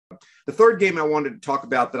The third game I wanted to talk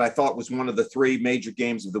about that I thought was one of the three major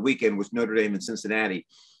games of the weekend was Notre Dame and Cincinnati.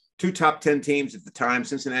 Two top 10 teams at the time.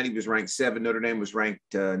 Cincinnati was ranked 7. Notre Dame was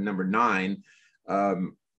ranked number 9.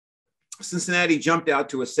 Cincinnati jumped out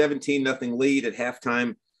to a 17-0 lead at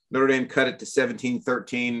halftime. Notre Dame cut it to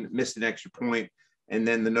 17-13, missed an extra point. And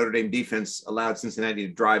then the Notre Dame defense allowed Cincinnati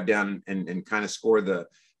to drive down and kind of score the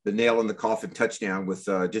nail in the coffin touchdown with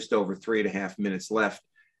just over 3.5 minutes left.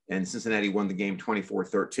 And Cincinnati won the game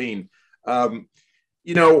 24-13. To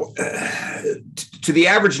the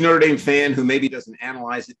average Notre Dame fan who maybe doesn't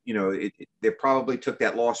analyze it, they probably took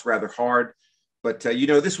that loss rather hard. But,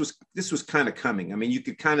 this was kind of coming. I mean, you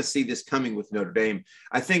could kind of see this coming with Notre Dame.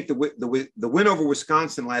 I think the win over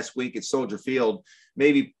Wisconsin last week at Soldier Field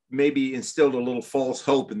maybe instilled a little false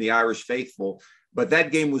hope in the Irish faithful. But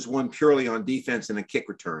that game was won purely on defense and a kick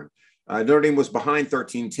return. Notre Dame was behind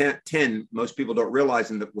 13-10. Most people don't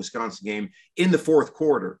realize in the Wisconsin game in the fourth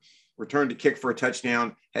quarter, returned to kick for a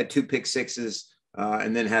touchdown, had 2 pick sixes,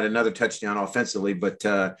 and then had another touchdown offensively. But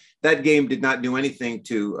that game did not do anything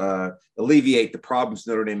to alleviate the problems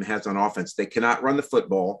Notre Dame has on offense. They cannot run the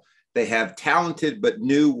football. They have talented but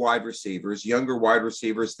new wide receivers, younger wide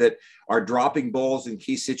receivers that are dropping balls in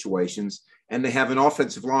key situations. And they have an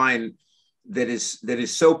offensive line that is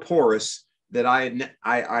so porous that I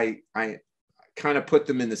kind of put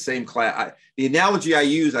them in the same class. The analogy I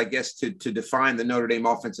use, I guess, to define the Notre Dame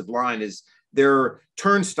offensive line is they're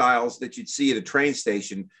turnstiles that you'd see at a train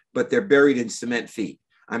station, but they're buried in cement feet.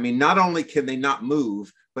 I mean, not only can they not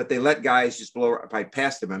move, but they let guys just blow right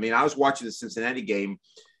past them. I mean, I was watching the Cincinnati game,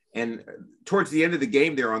 and towards the end of the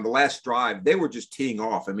game there on the last drive, they were just teeing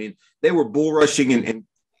off. I mean, they were bull rushing, and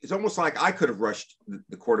it's almost like I could have rushed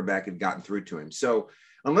the quarterback and gotten through to him. So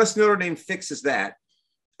unless Notre Dame fixes that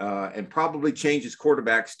and probably changes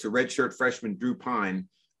quarterbacks to redshirt freshman Drew Pine,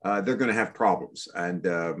 they're going to have problems. And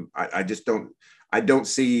I don't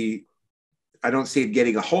see it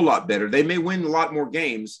getting a whole lot better. They may win a lot more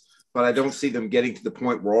games, but I don't see them getting to the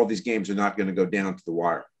point where all these games are not going to go down to the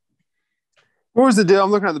wire. What was the deal?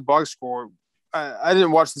 I'm looking at the box score. I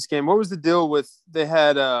didn't watch this game. What was the deal with they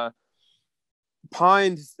had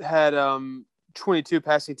Pine had 22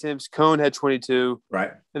 passing attempts. Cohn had 22.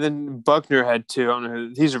 Right. And then Buckner had 2. I don't know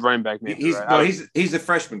who. He's a running back, maybe. He's a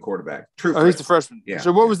freshman quarterback. True. He's the freshman. Yeah.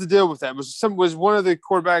 So what was the deal with that? Was one of the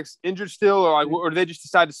quarterbacks injured still, or did they just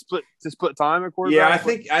decide to split time at quarterback?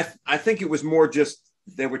 Yeah, I think it was more just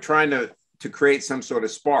they were trying to create some sort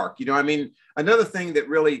of spark. I mean, another thing that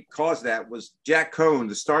really caused that was Jack Cohn,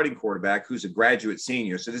 the starting quarterback, who's a graduate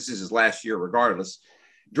senior, so this is his last year regardless,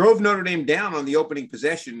 drove Notre Dame down on the opening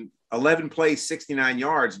possession, 11 plays, 69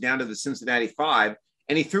 yards down to the Cincinnati 5,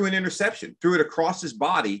 and he threw an interception, threw it across his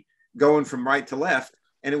body going from right to left,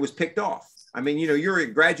 and it was picked off. I mean, you're a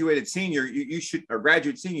graduated senior, you should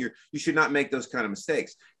not make those kind of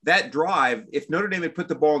mistakes. That drive, if Notre Dame had put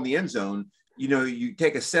the ball in the end zone, you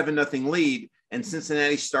take a 7-0 lead and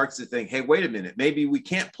Cincinnati starts to think, hey, wait a minute, maybe we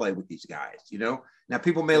can't play with these guys, Now,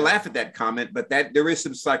 people may laugh at that comment, but there is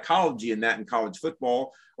some psychology in that in college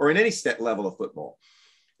football or in any level of football.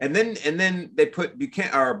 And then they put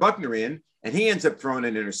Buckner in, and he ends up throwing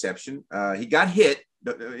an interception. He got hit.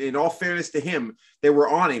 In all fairness to him, they were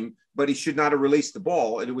on him, but he should not have released the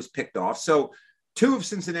ball, and it was picked off. So 2 of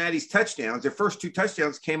Cincinnati's touchdowns, their first 2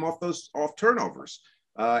 touchdowns came off turnovers.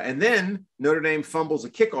 And then Notre Dame fumbles a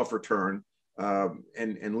kickoff return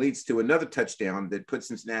and leads to another touchdown that puts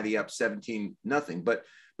Cincinnati up 17-0. But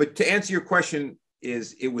to answer your question,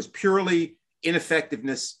 it was purely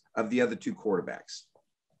ineffectiveness of the other 2 quarterbacks.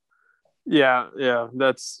 Yeah, I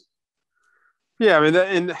mean,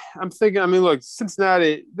 and I'm thinking, look,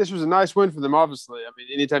 Cincinnati, this was a nice win for them, obviously. I mean,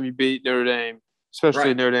 anytime you beat Notre Dame,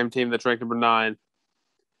 especially a Notre Dame team that's ranked number 9.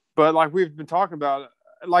 But like we've been talking about,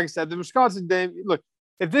 like I said, the Wisconsin game, look,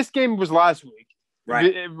 if this game was last week,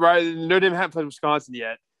 right, Notre Dame hadn't played Wisconsin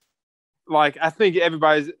yet, like I think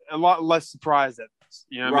everybody's a lot less surprised at this.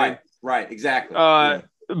 You know what I mean? Right, exactly.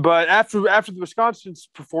 But after the Wisconsin's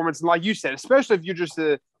performance, and like you said, especially if you just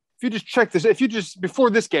check this,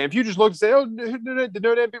 before this game, if you just look and say, oh, did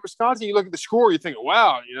Notre Dame beat Wisconsin? You look at the score, you think,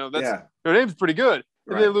 wow, Notre Dame's pretty good.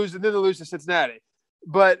 And they lose to Cincinnati.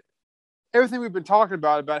 But everything we've been talking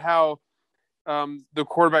about how the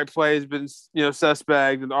quarterback play has been,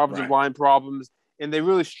 suspect, and the offensive line problems, and they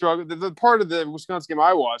really struggled. The part of the Wisconsin game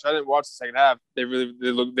I watched, I didn't watch the second half. They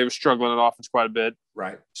were struggling on offense quite a bit.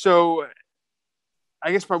 Right. So,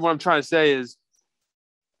 I guess what I'm trying to say is,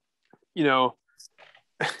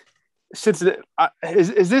 since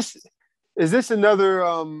is this another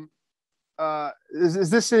is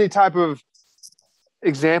this any type of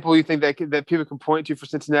example you think that people can point to for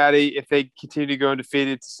Cincinnati if they continue to go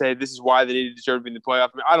undefeated to say this is why they need to deserve to be in the playoff?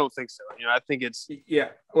 I mean, I don't think so. I think it's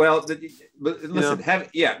Well, but listen,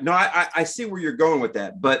 I see where you're going with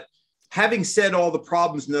that. But having said all the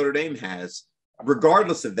problems Notre Dame has,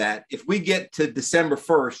 regardless of that, if we get to December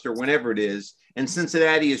 1st or whenever it is, and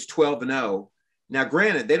Cincinnati is 12-0. Now,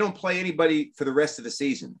 granted, they don't play anybody for the rest of the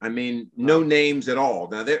season. I mean, no names at all.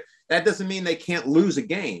 Now, that doesn't mean they can't lose a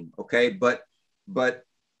game, okay? But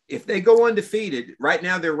if they go undefeated, right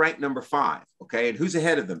now they're ranked number 5, okay? And who's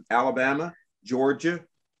ahead of them? Alabama, Georgia,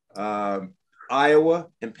 Iowa,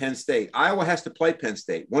 and Penn State. Iowa has to play Penn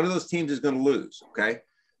State. One of those teams is going to lose, okay?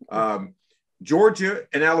 Georgia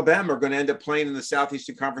and Alabama are going to end up playing in the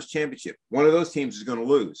Southeastern Conference Championship. One of those teams is going to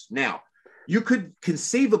lose. Now, you could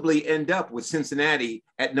conceivably end up with Cincinnati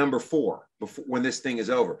at number 4 when this thing is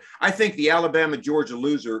over. I think the Alabama-Georgia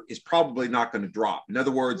loser is probably not going to drop. In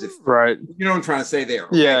other words, if right, you know what I'm trying to say there.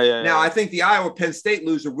 Okay? Yeah. Now, I think the Iowa-Penn State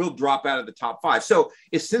loser will drop out of the top 5. So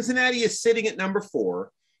if Cincinnati is sitting at number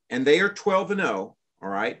 4 and they are 12-0, all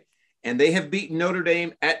right, and they have beaten Notre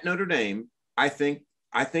Dame at Notre Dame, I think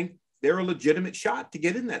they're a legitimate shot to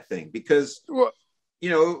get in that thing because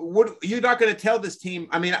you're not going to tell this team.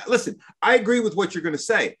 I mean, listen, I agree with what you're going to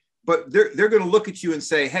say, but they're going to look at you and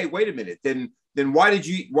say, "Hey, wait a minute. Then why did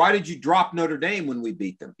you drop Notre Dame when we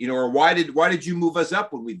beat them? Or why did you move us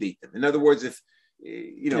up when we beat them?" In other words, if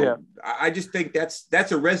I just think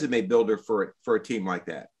that's a resume builder for a team like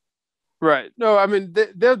that. Right. No, I mean,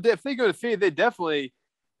 if they go to feed,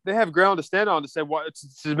 they have ground to stand on to say what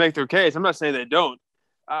to make their case. I'm not saying they don't.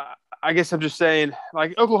 I guess I'm just saying,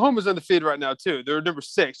 like, Oklahoma's undefeated right now too. They're number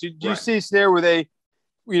 6. Do you see a scenario where they,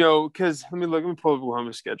 because let me pull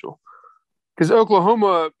Oklahoma's schedule. Because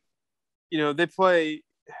Oklahoma, they don't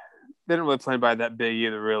really play by that big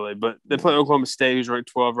either, really. But they play Oklahoma State, who's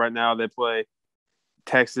ranked 12 right now. They play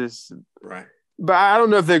Texas, right? But I don't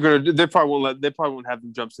know if they're going to. They probably won't have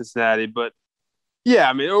them jump Cincinnati. But yeah,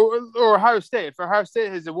 I mean, or Ohio State. If Ohio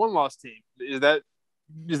State has a 1-loss team, is that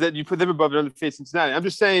you put them above an undefeated Cincinnati? I'm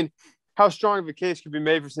just saying how strong of a case could be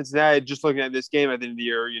made for Cincinnati just looking at this game at the end of the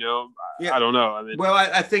year. I don't know. I mean, well,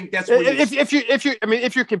 I think that's what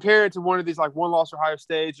if you're comparing it to one of these like 1-loss Ohio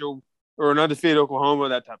State or an undefeated Oklahoma,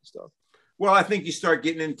 that type of stuff. Well, I think you start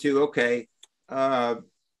getting into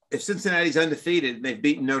if Cincinnati's undefeated and they've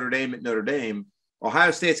beaten Notre Dame at Notre Dame,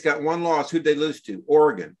 Ohio State's got 1 loss. Who'd they lose to?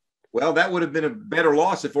 Oregon. Well, that would have been a better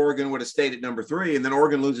loss if Oregon would have stayed at number 3, and then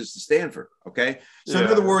Oregon loses to Stanford. Okay. So in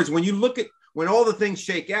other words, when all the things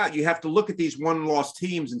shake out, you have to look at these 1-loss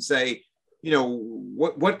teams and say,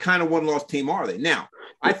 what kind of 1-loss team are they? Now,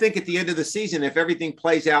 I think at the end of the season, if everything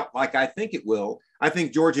plays out like I think it will, I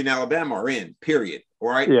think Georgia and Alabama are in, period. All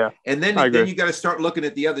right. Yeah. And then you got to start looking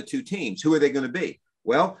at the other 2 teams. Who are they going to be?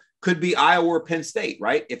 Well, could be Iowa or Penn State,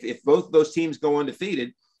 right? If both those teams go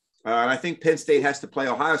undefeated, and I think Penn State has to play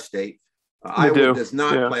Ohio State. Iowa does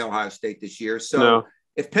not play Ohio State this year. So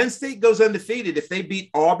if Penn State goes undefeated, if they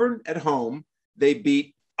beat Auburn at home, they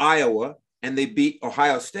beat Iowa, and they beat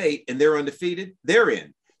Ohio State, and they're undefeated, they're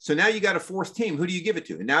in. So now you got a 4th team. Who do you give it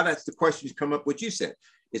to? And now that's the questions come up, what you said.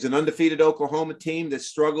 Is an undefeated Oklahoma team that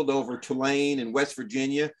struggled over Tulane and West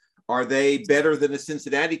Virginia, are they better than a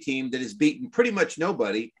Cincinnati team that has beaten pretty much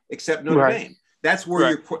nobody except Notre Dame? That's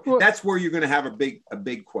where you're going to have a big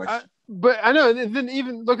question. But I know, and then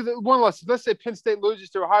even look at the 1 loss. Let's say Penn State loses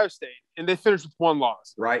to Ohio State, and they finish with 1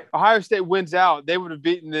 loss. Right. Ohio State wins out. They would have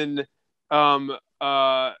beaten in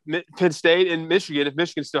Penn State and Michigan if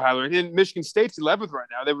Michigan's still higher. And Michigan State's 11th right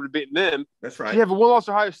now. They would have beaten them. That's right. So you have a 1-loss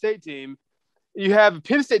Ohio State team. You have a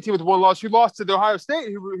Penn State team with 1 loss who lost to the Ohio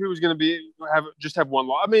State, who was going to have 1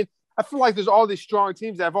 loss. I mean, I feel like there's all these strong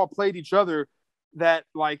teams that have all played each other that,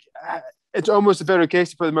 like, it's almost a better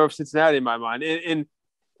case to put them over Cincinnati in my mind. And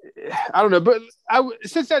I don't know, but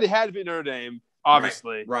Cincinnati had to beat Notre Dame,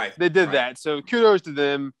 obviously. Right. They did that. So kudos to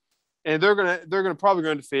them. And they're gonna probably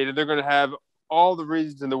go undefeated. They're gonna have all the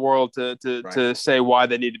reasons in the world to say why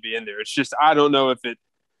they need to be in there. It's just I don't know if they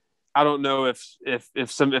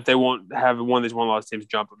won't have one of these 1-loss teams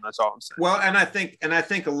jump them. That's all I'm saying. Well, and I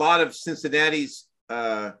think a lot of Cincinnati's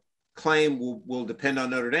claim will depend on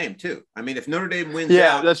Notre Dame too. I mean, if Notre Dame wins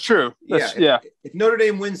out, that's true. If Notre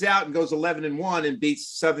Dame wins out and goes 11-1 and beats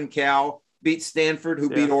Southern Cal, beats Stanford, who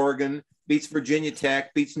beat Oregon, beats Virginia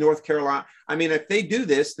Tech, beats North Carolina. I mean, if they do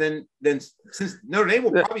this, then since Notre Dame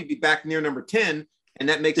will probably be back near number 10, and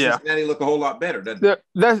that makes Cincinnati look a whole lot better, doesn't it?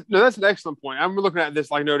 That's an excellent point. I'm looking at this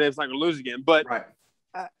like Notre Dame's not going to lose again. But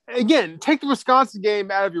again, take the Wisconsin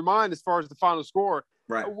game out of your mind as far as the final score.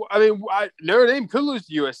 Right. I mean, Notre Dame could lose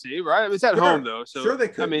to USC, right? I mean, it's at home though, so sure they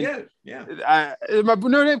could. I mean, yeah.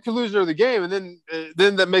 Notre Dame could lose the game, and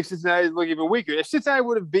then that makes Cincinnati look even weaker. If Cincinnati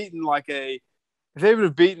would have beaten if they would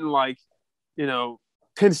have beaten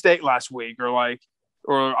Penn State last week,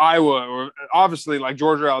 or Iowa, or obviously like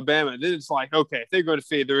Georgia or Alabama, then it's like, okay, if they're going to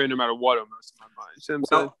feed, they're in no matter what almost in my mind. You see what I'm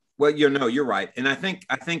saying? Well, you're right. And I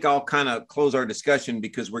think I'll kind of close our discussion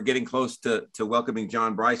because we're getting close to welcoming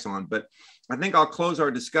John Brice on. But I think I'll close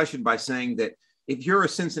our discussion by saying that if you're a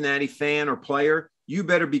Cincinnati fan or player, you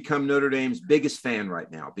better become Notre Dame's biggest fan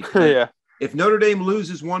right now. Because if Notre Dame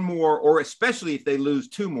loses one more, or especially if they lose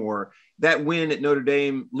two more, that win at Notre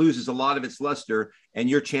Dame loses a lot of its luster, and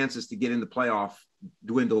your chances to get in the playoff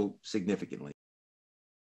dwindle significantly.